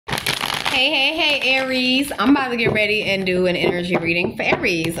Hey, Aries. I'm about to get ready and do an energy reading for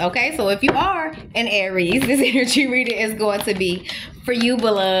Aries, okay? So if you are an Aries, this energy reading is going to be for you,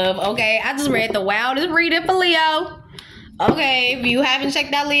 beloved, okay? I just read the wildest reading for Leo, okay? If you haven't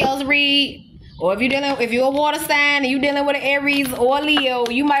checked out Leo's read, or if you're a water sign and you're dealing with an Aries or Leo,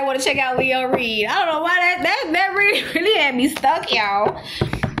 you might want to check out Leo read. I don't know why that read really had me stuck, y'all.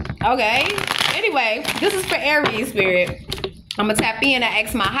 Okay? Anyway, this is for Aries, spirit. I'm going to tap in and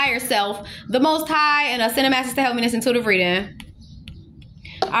ask my higher self, the Most High, and a Cinemasters to help me in this intuitive reading.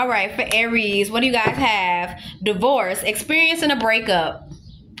 All right, for Aries, what do you guys have? Divorce, experiencing a breakup.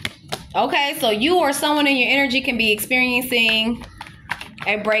 Okay, so you or someone in your energy can be experiencing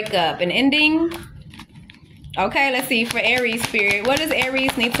a breakup, an ending. Okay, let's see, for Aries, spirit, what does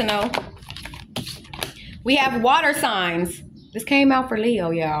Aries need to know? We have water signs. This came out for Leo,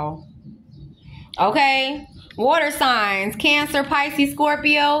 y'all. Okay. Water signs, Cancer, Pisces,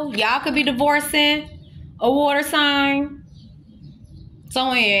 Scorpio. Y'all could be divorcing a water sign.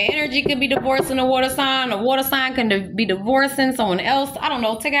 Someone in your energy could be divorcing a water sign. A water sign can be divorcing someone else. I don't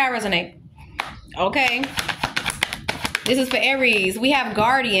know. Take it how it resonate. Okay. This is for Aries. We have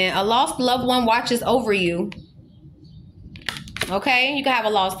Guardian. A lost loved one watches over you. Okay. You can have a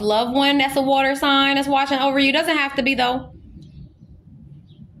lost loved one that's a water sign that's watching over you. Doesn't have to be, though.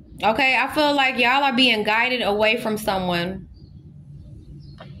 Okay, I feel like y'all are being guided away from someone.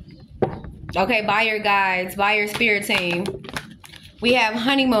 Okay, by your guides, by your spirit team. We have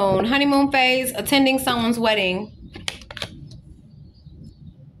honeymoon. Honeymoon phase, attending someone's wedding.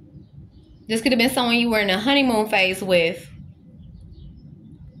 This could have been someone you were in a honeymoon phase with.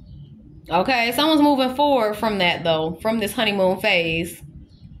 Okay, someone's moving forward from that, though, from this honeymoon phase.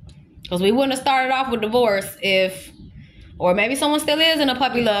 Because we wouldn't have started off with divorce if... Or maybe someone still is in a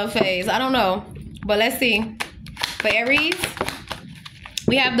puppy love phase. I don't know. But let's see. For Aries,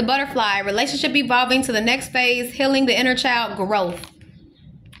 we have the butterfly. Relationship evolving to the next phase. Healing the inner child. Growth.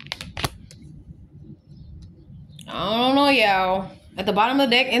 I don't know, y'all. At the bottom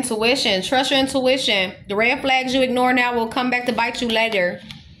of the deck, intuition. Trust your intuition. The red flags you ignore now will come back to bite you later.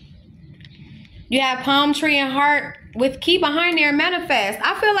 You have palm tree and heart. With key behind there, manifest.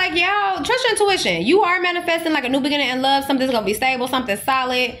 I feel like y'all trust your intuition. You are manifesting like a new beginning in love. Something's gonna be stable, something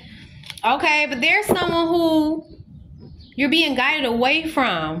solid. Okay, but there's someone who you're being guided away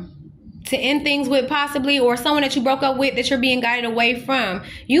from to end things with, possibly, or someone that you broke up with that you're being guided away from.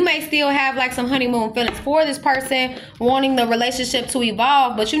 You may still have like some honeymoon feelings for this person, wanting the relationship to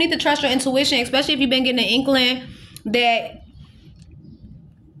evolve, but you need to trust your intuition, especially if you've been getting an inkling that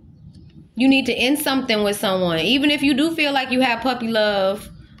you need to end something with someone. Even if you do feel like you have puppy love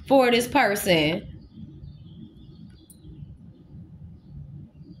for this person.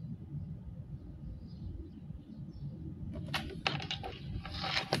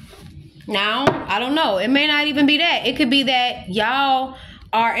 Now, I don't know. It may not even be that. It could be that y'all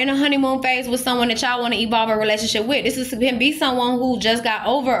are in a honeymoon phase with someone that y'all want to evolve a relationship with. This can be someone who just got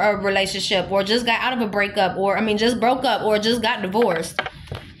over a relationship, or just got out of a breakup, or just broke up, or just got divorced.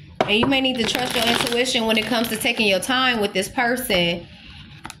 And you may need to trust your intuition when it comes to taking your time with this person.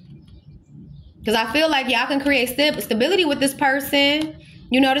 Because I feel like y'all can create stability with this person.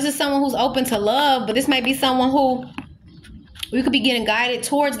 You know, this is someone who's open to love. But this may be someone who you could be getting guided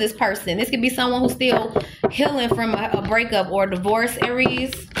towards this person. This could be someone who's still healing from a breakup or a divorce,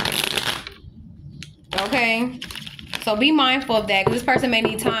 Aries. Okay. So be mindful of that. Because this person may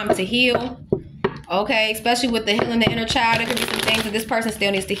need time to heal. Okay, especially with the healing the inner child, there could be some things that this person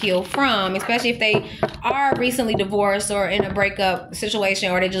still needs to heal from, especially if they are recently divorced or in a breakup situation,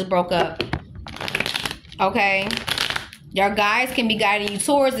 or they just broke up. Okay, your guides can be guiding you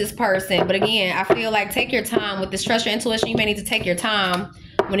towards this person, but again, I feel like take your time with this. Trust your intuition. You may need to take your time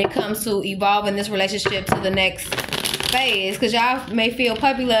when it comes to evolving this relationship to the next phase, because y'all may feel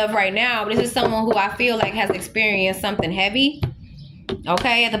puppy love right now, but this is someone who I feel like has experienced something heavy.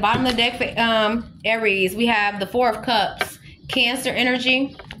 Okay, at the bottom of the deck for Aries, we have the Four of Cups, Cancer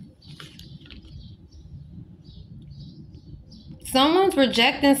energy. Someone's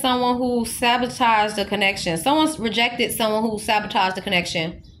rejecting someone who sabotaged the connection. Someone's rejected someone who sabotaged the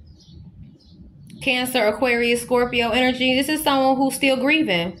connection. Cancer, Aquarius, Scorpio energy. This is someone who's still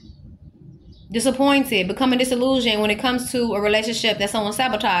grieving, disappointed, becoming disillusioned when it comes to a relationship that someone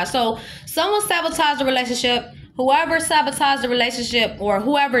sabotaged. So someone sabotaged the relationship. Whoever sabotaged the relationship, or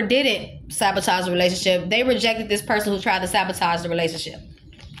whoever didn't sabotage the relationship, they rejected this person who tried to sabotage the relationship.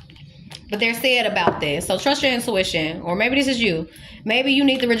 But they're sad about this. So trust your intuition. Or maybe this is you. Maybe you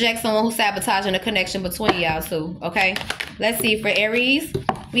need to reject someone who's sabotaging the connection between y'all two. Okay? Let's see. For Aries,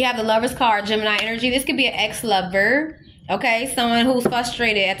 we have the Lover's card, Gemini energy. This could be an ex-lover. Okay, someone who's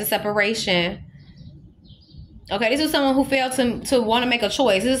frustrated at the separation. Okay, this is someone who failed to want to make a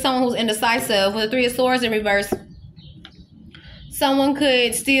choice. This is someone who's indecisive. With the Three of Swords in reverse, someone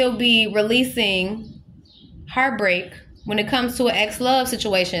could still be releasing heartbreak when it comes to an ex-love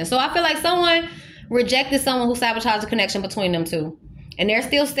situation. So I feel like someone rejected someone who sabotaged the connection between them two. And they're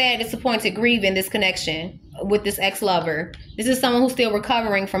still sad, disappointed, grieving this connection with this ex-lover. This is someone who's still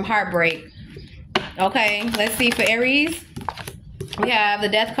recovering from heartbreak. Okay, let's see for Aries. We have the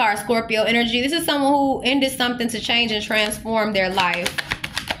Death card, Scorpio energy. This is someone who ended something to change and transform their life.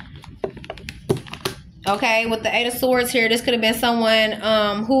 Okay, with the Eight of Swords here, this could have been someone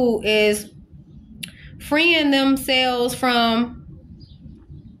who is freeing themselves from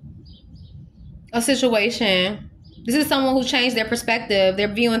a situation. This is someone who changed their perspective. They're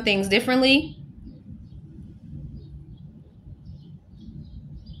viewing things differently.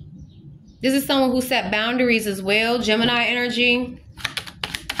 This is someone who set boundaries as well. Gemini energy.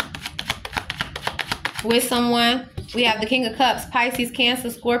 With someone, we have the King of Cups, Pisces, Cancer,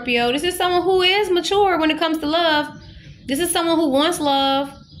 Scorpio. This is someone who is mature when it comes to love. This is someone who wants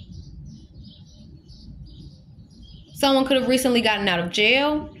love. Someone could have recently gotten out of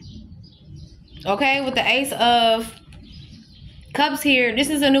jail. Okay, with the Ace of Cups here,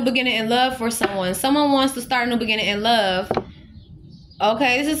 this is a new beginning in love for someone. Someone wants to start a new beginning in love.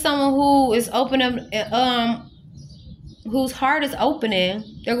 Okay, this is someone who is whose heart is opening.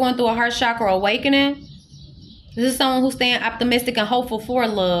 They're going through a heart chakra awakening. This is someone who's staying optimistic and hopeful for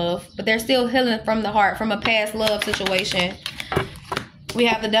love, but they're still healing from the heart, from a past love situation. We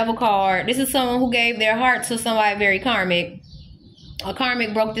have the Devil card. This is someone who gave their heart to somebody very karmic. A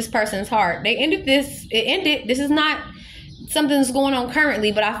karmic broke this person's heart. They ended this. It ended. This is not something that's going on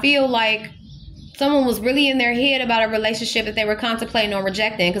currently, but I feel like someone was really in their head about a relationship that they were contemplating on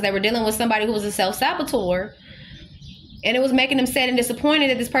rejecting because they were dealing with somebody who was a self-saboteur. And it was making them sad and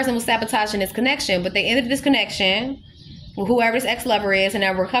disappointed that this person was sabotaging this connection. But they ended this connection with whoever this ex-lover is, and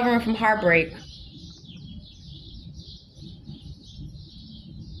they're recovering from heartbreak.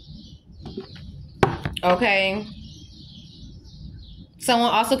 Okay.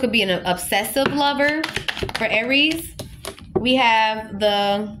 Someone also could be an obsessive lover for Aries. We have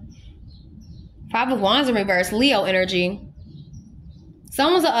the Five of Wands in reverse, Leo energy.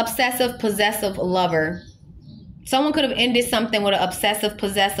 Someone's an obsessive, possessive lover. Someone could have ended something with an obsessive,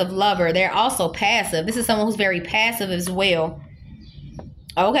 possessive lover. They're also passive. This is someone who's very passive as well.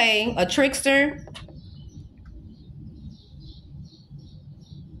 Okay, a trickster.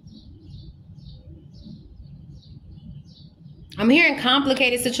 I'm hearing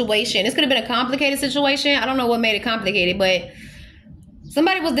complicated situation. This could have been a complicated situation. I don't know what made it complicated, but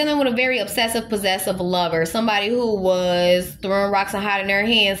somebody was dealing with a very obsessive, possessive lover. Somebody who was throwing rocks and hiding their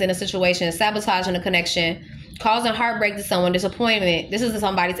hands in a situation, sabotaging a connection, causing heartbreak to someone, disappointment. This is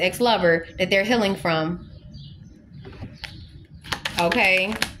somebody's ex-lover that they're healing from.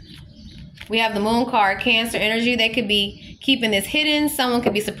 Okay. We have the Moon card, Cancer energy. They could be keeping this hidden. Someone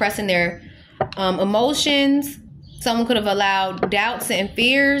could be suppressing their emotions. Someone could have allowed doubts and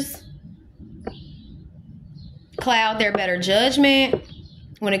fears cloud their better judgment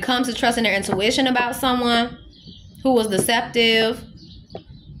when it comes to trusting their intuition about someone who was deceptive.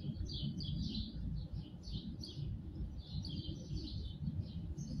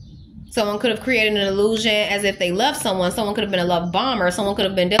 Someone could have created an illusion as if they loved someone. Someone could have been a love bomber. Someone could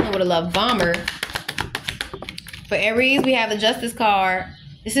have been dealing with a love bomber. For Aries, we have the Justice card.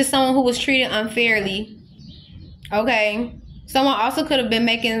 This is someone who was treated unfairly. Okay. Someone also could have been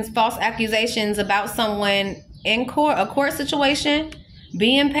making false accusations about someone in court, a court situation,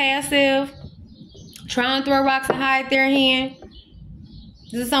 being passive, trying to throw rocks and hide their hand.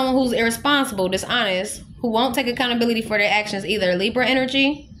 This is someone who's irresponsible, dishonest, who won't take accountability for their actions either. Libra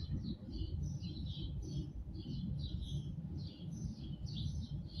energy.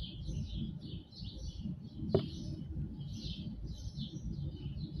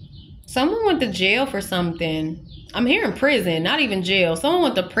 Someone went to jail for something. I'm hearing prison, not even jail. Someone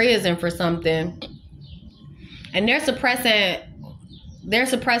went to prison for something. And they're suppressing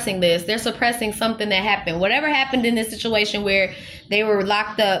this. They're suppressing something that happened. Whatever happened in this situation where they were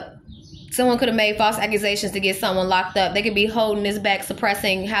locked up, someone could have made false accusations to get someone locked up. They could be holding this back,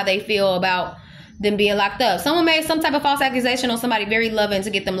 suppressing how they feel about them being locked up. Someone made some type of false accusation on somebody very loving to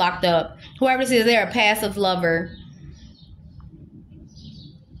get them locked up. Whoever this is, they're a passive lover.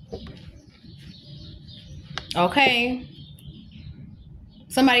 Okay.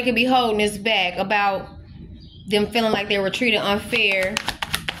 Somebody could be holding this back about them feeling like they were treated unfair.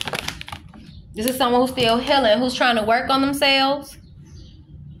 This is someone who's still healing, who's trying to work on themselves.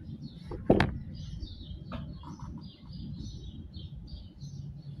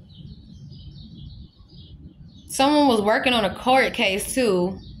 Someone was working on a court case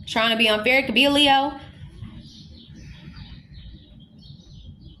too, trying to be unfair. It could be a Leo.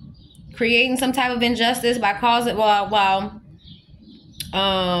 Creating some type of injustice by causing while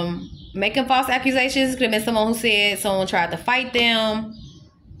making false accusations. Could have been someone who said someone tried to fight them.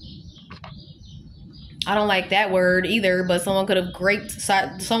 I don't like that word either, but someone could have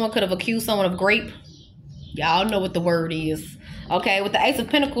accused someone of grape. Y'all know what the word is. Okay, with the Ace of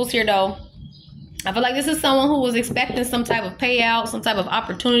Pentacles here though, I feel like this is someone who was expecting some type of payout, some type of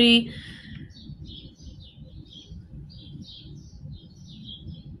opportunity.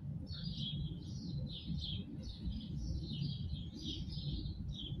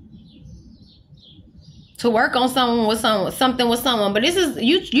 To work on someone with something with someone. But this is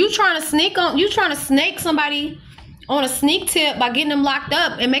you trying to snake somebody on a sneak tip by getting them locked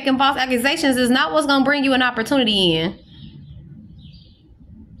up and making false accusations is not what's gonna bring you an opportunity in.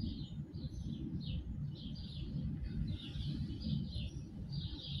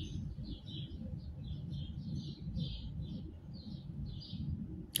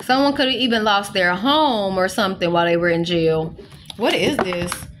 Someone could have even lost their home or something while they were in jail. What is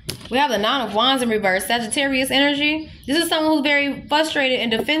this? We have the Nine of Wands in reverse, Sagittarius energy. This is someone who's very frustrated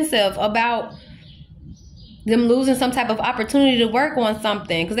and defensive about them losing some type of opportunity to work on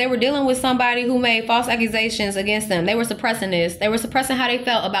something because they were dealing with somebody who made false accusations against them. They were suppressing this. They were suppressing how they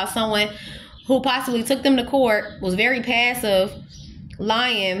felt about someone who possibly took them to court, was very passive,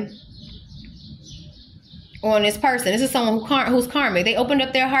 lying on this person. This is someone who's karmic. They opened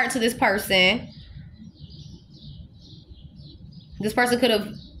up their heart to this person. This person could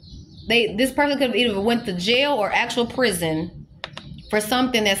have either went to jail or actual prison for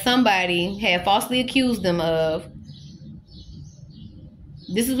something that somebody had falsely accused them of.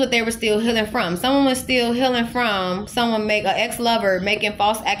 This is what they were still healing from. Someone was still healing from an ex-lover making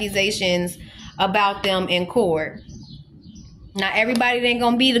false accusations about them in court. Not everybody ain't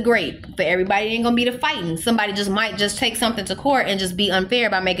gonna be the grape. But everybody ain't gonna be the fighting. Somebody might take something to court and just be unfair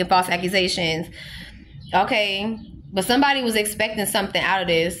by making false accusations. Okay. But somebody was expecting something out of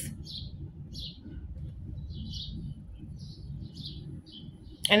this.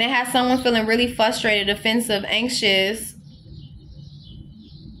 And it has someone feeling really frustrated, defensive, anxious.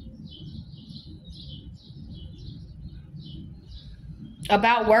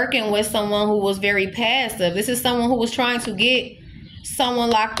 About working with someone who was very passive. This is someone who was trying to get someone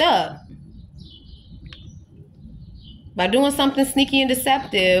locked up by doing something sneaky and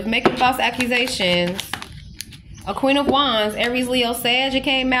deceptive, making false accusations. A Queen of Wands, Aries, Leo, Sag. It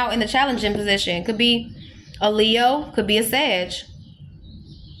came out in the challenging position. Could be a Leo, could be a Sag.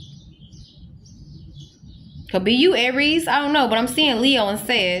 Could be you, Aries. I don't know, but I'm seeing Leo and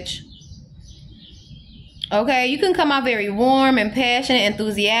Sag. Okay, you can come out very warm and passionate,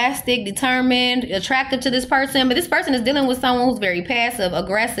 enthusiastic, determined, attractive to this person. But this person is dealing with someone who's very passive,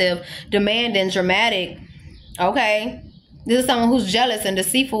 aggressive, demanding, dramatic. Okay, this is someone who's jealous and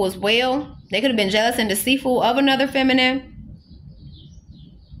deceitful as well. They could have been jealous and deceitful of another feminine.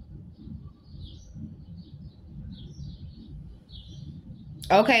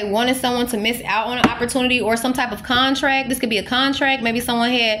 Okay, wanting someone to miss out on an opportunity or some type of contract. This could be a contract. Maybe someone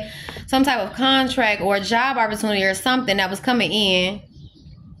had some type of contract or a job opportunity or something that was coming in.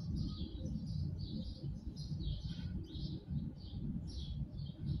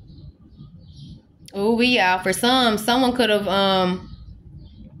 Oh, yeah. For someone could have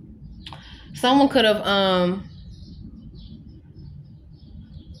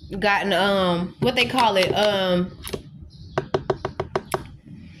gotten what they call it,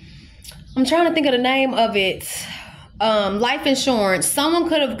 I'm trying to think of the name of it. Life insurance. Someone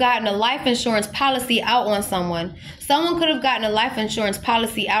could have gotten a life insurance policy out on someone. Someone could have gotten a life insurance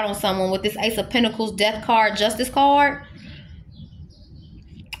policy out on someone with this Ace of Pentacles, Death card, Justice card.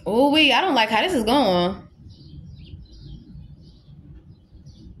 Oh, I don't like how this is going.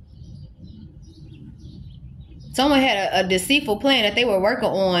 Someone had a deceitful plan that they were working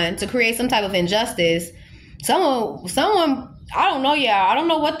on to create some type of injustice. Someone, I don't know, y'all. I don't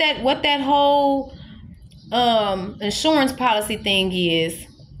know what that whole insurance policy thing is.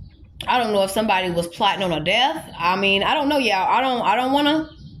 I don't know if somebody was plotting on a death. I mean, I don't know, y'all. I don't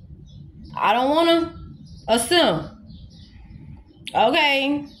wanna assume.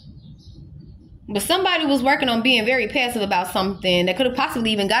 Okay. But somebody was working on being very passive about something that could have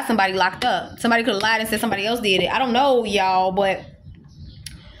possibly even got somebody locked up. Somebody could have lied and said somebody else did it. I don't know, y'all, but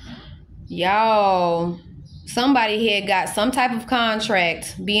y'all, somebody had got some type of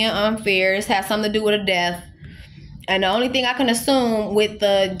contract being unfair. This has something to do with a death. And the only thing I can assume with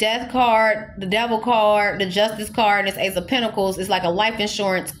the Death card, the Devil card, the Justice card, and this Ace of Pentacles is like a life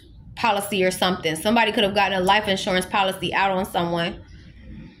insurance policy or something. Somebody could have gotten a life insurance policy out on someone.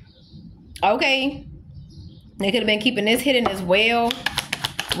 Okay. They could have been keeping this hidden as well.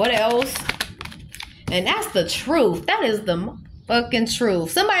 What else? And that's the truth. That is the fucking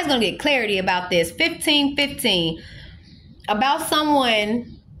truth. Somebody's going to get clarity about this. 1515. About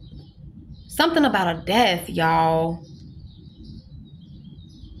someone. Something about a death, y'all.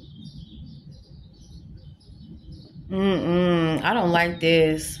 I don't like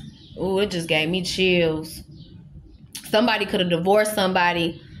this. Ooh, it just gave me chills. Somebody could have divorced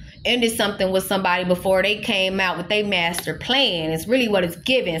somebody, ended something with somebody before they came out with their master plan. It's really what it's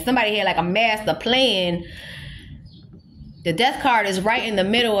giving. Somebody had like a master plan. The death card is right in the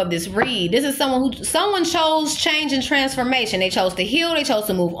middle of this read. This is someone chose change and transformation. They chose to heal. They chose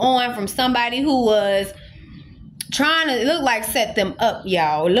to move on from somebody who was trying to, it looked like set them up,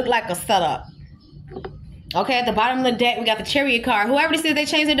 y'all. It looked like a setup. Okay, at the bottom of the deck, we got the Chariot card. Whoever this is, they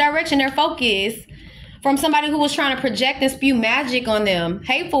changed their direction, their focus from somebody who was trying to project and spew magic on them,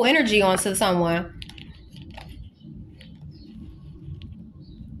 hateful energy onto someone.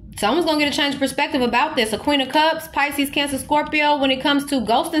 Someone's going to get a change of perspective about this. A Queen of Cups, Pisces, Cancer, Scorpio. When it comes to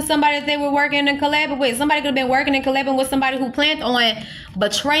ghosting somebody that they were working and collabing with. Somebody could have been working and collabing with somebody who planned on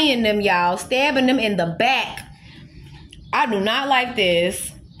betraying them, y'all. Stabbing them in the back. I do not like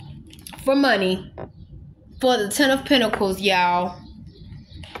this. For money. For the Ten of Pentacles, y'all.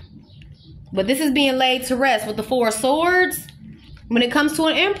 But this is being laid to rest with the Four of Swords. When it comes to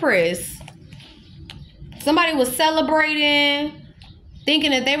an Empress. Somebody was celebrating, thinking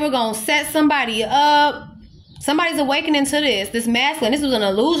that they were going to set somebody up. Somebody's awakening to this. This masculine. This was an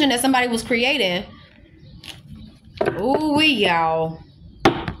illusion that somebody was creating. Ooh, y'all.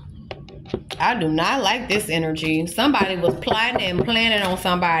 I do not like this energy. Somebody was plotting and planning on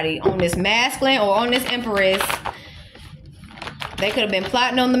somebody. On this masculine or on this Empress. They could have been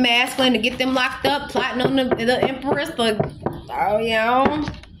plotting on the masculine to get them locked up. Plotting on the Empress. Oh, yeah.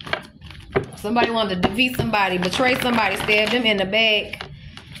 Somebody wanted to defeat somebody. Betray somebody. Stab them in the back.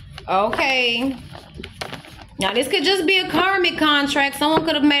 Okay. Now, this could just be a karmic contract. Someone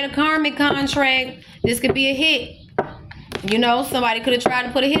could have made a karmic contract. This could be a hit. You know, somebody could have tried to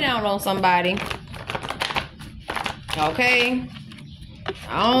put a hit out on somebody. Okay.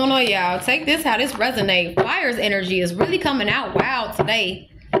 I don't know, y'all. Take this how this resonates. Fire's energy is really coming out wild today.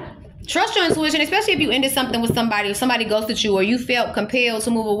 Trust your intuition, especially if you ended something with somebody. If somebody ghosted you or you felt compelled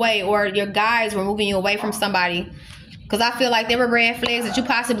to move away or your guys were moving you away from somebody. Because I feel like there were red flags that you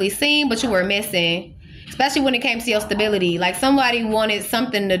possibly seen, but you were missing. Especially when it came to your stability. Like somebody wanted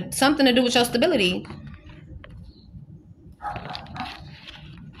something to do with your stability.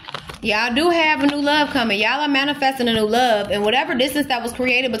 Y'all do have a new love coming. Y'all are manifesting a new love. And whatever distance that was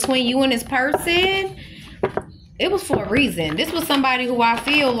created between you and this person, it was for a reason. This was somebody who I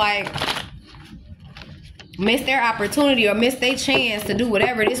feel like missed their opportunity or missed their chance to do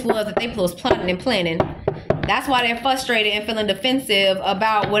whatever this was that they was plotting and planning. That's why they're frustrated and feeling defensive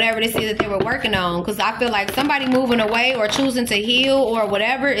about whatever this is that they were working on. Because I feel like somebody moving away or choosing to heal or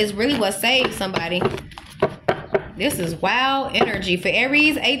whatever is really what saved somebody. This is wild energy. For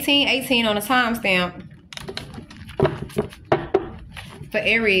Aries, 1818 on a timestamp. For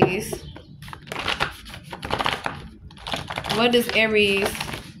Aries. What does Aries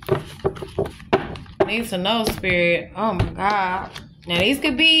need to know, Spirit? Oh my God. Now this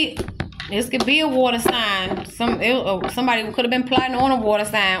could be a water sign. Somebody could have been plotting on a water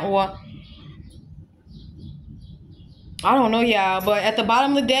sign, or I don't know, y'all. But at the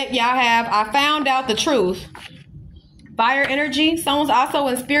bottom of the deck, y'all have I found out the truth. Fire energy. Someone's also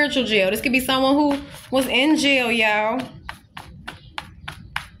in spiritual jail. This could be someone who was in jail, y'all.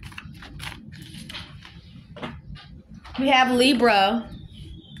 We have Libra.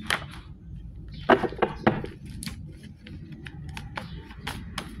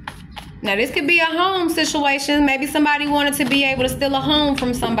 Now, this could be a home situation. Maybe somebody wanted to be able to steal a home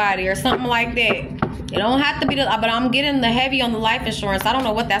from somebody or something like that. It don't have to be, but I'm getting the heavy on the life insurance. I don't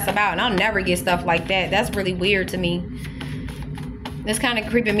know what that's about, and I'll never get stuff like that. That's really weird to me. That's kind of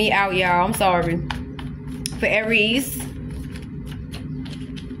creeping me out, y'all. I'm sorry. For Aries.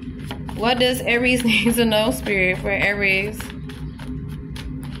 What does Aries need to know, Spirit, for Aries?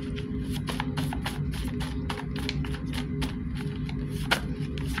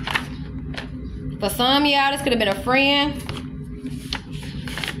 For some, y'all, this could have been a friend.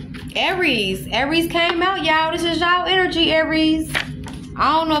 Aries came out, y'all. This is y'all energy, Aries.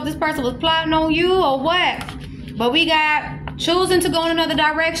 I don't know if this person was plotting on you or what, but we got choosing to go in another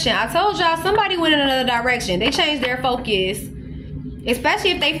direction. I told y'all somebody went in another direction. They changed their focus,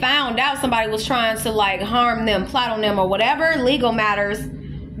 especially if they found out somebody was trying to like harm them, plot on them or whatever legal matters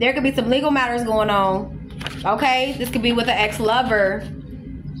There could be some legal matters going on. Okay, this could be with an ex-lover.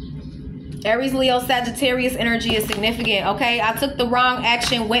 Aries, Leo, Sagittarius energy is significant. Okay, I took the wrong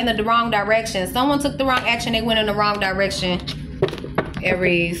action, went in the wrong direction. Someone took the wrong action, they went in the wrong direction.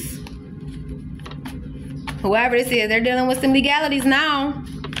 Aries. Whoever this is, they're dealing with some legalities now.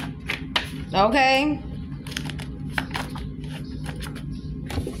 Okay.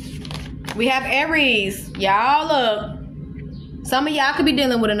 We have Aries. Y'all look. Some of y'all could be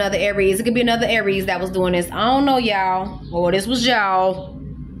dealing with another Aries. It could be another Aries that was doing this. I don't know, y'all. Or this was y'all.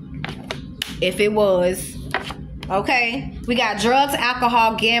 If it was. Okay. We got drugs,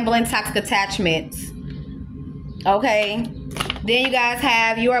 alcohol, gambling, toxic attachments. Okay. Then you guys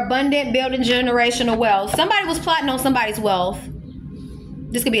have your abundant building generational wealth. Somebody was plotting on somebody's wealth.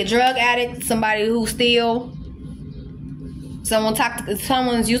 This could be a drug addict, somebody who steal.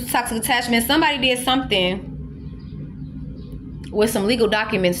 Someone's used to toxic attachment. Somebody did something with some legal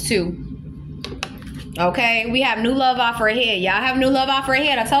documents too. Okay, we have new love offer ahead. Y'all have new love offer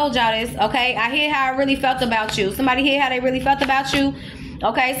ahead. I told y'all this. Okay, I hear how I really felt about you. Somebody hear how they really felt about you.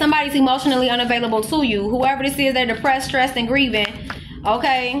 Okay, somebody's emotionally unavailable to you. Whoever this is, they're depressed, stressed, and grieving.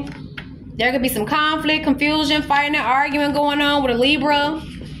 Okay, there could be some conflict, confusion, fighting, and arguing going on with a Libra.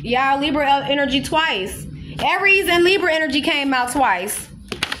 Y'all, Libra energy twice. Aries and Libra energy came out twice.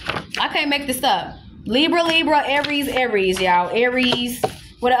 I can't make this up. Libra, Libra, Aries, Aries, y'all. Aries.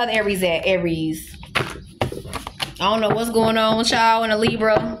 Where the other Aries at? Aries. I don't know what's going on with y'all and a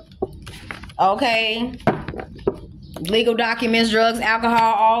Libra. Okay. Legal documents, drugs,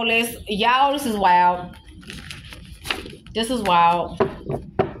 alcohol, all this. Y'all, this is wild. This is wild.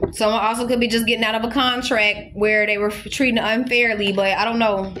 Someone also could be just getting out of a contract where they were treating unfairly, but I don't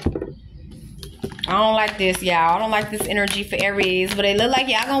know. I don't like this, y'all. I don't like this energy for Aries, but it look like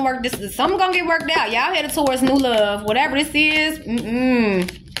y'all gonna work this. Something gonna get worked out. Y'all headed towards new love. Whatever this is,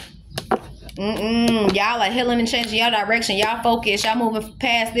 y'all are healing and changing y'all direction. Y'all focus. Y'all moving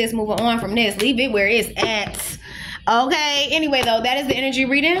past this, moving on from this. Leave it where it's at. Okay. Anyway, though, that is the energy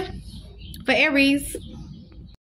reading for Aries.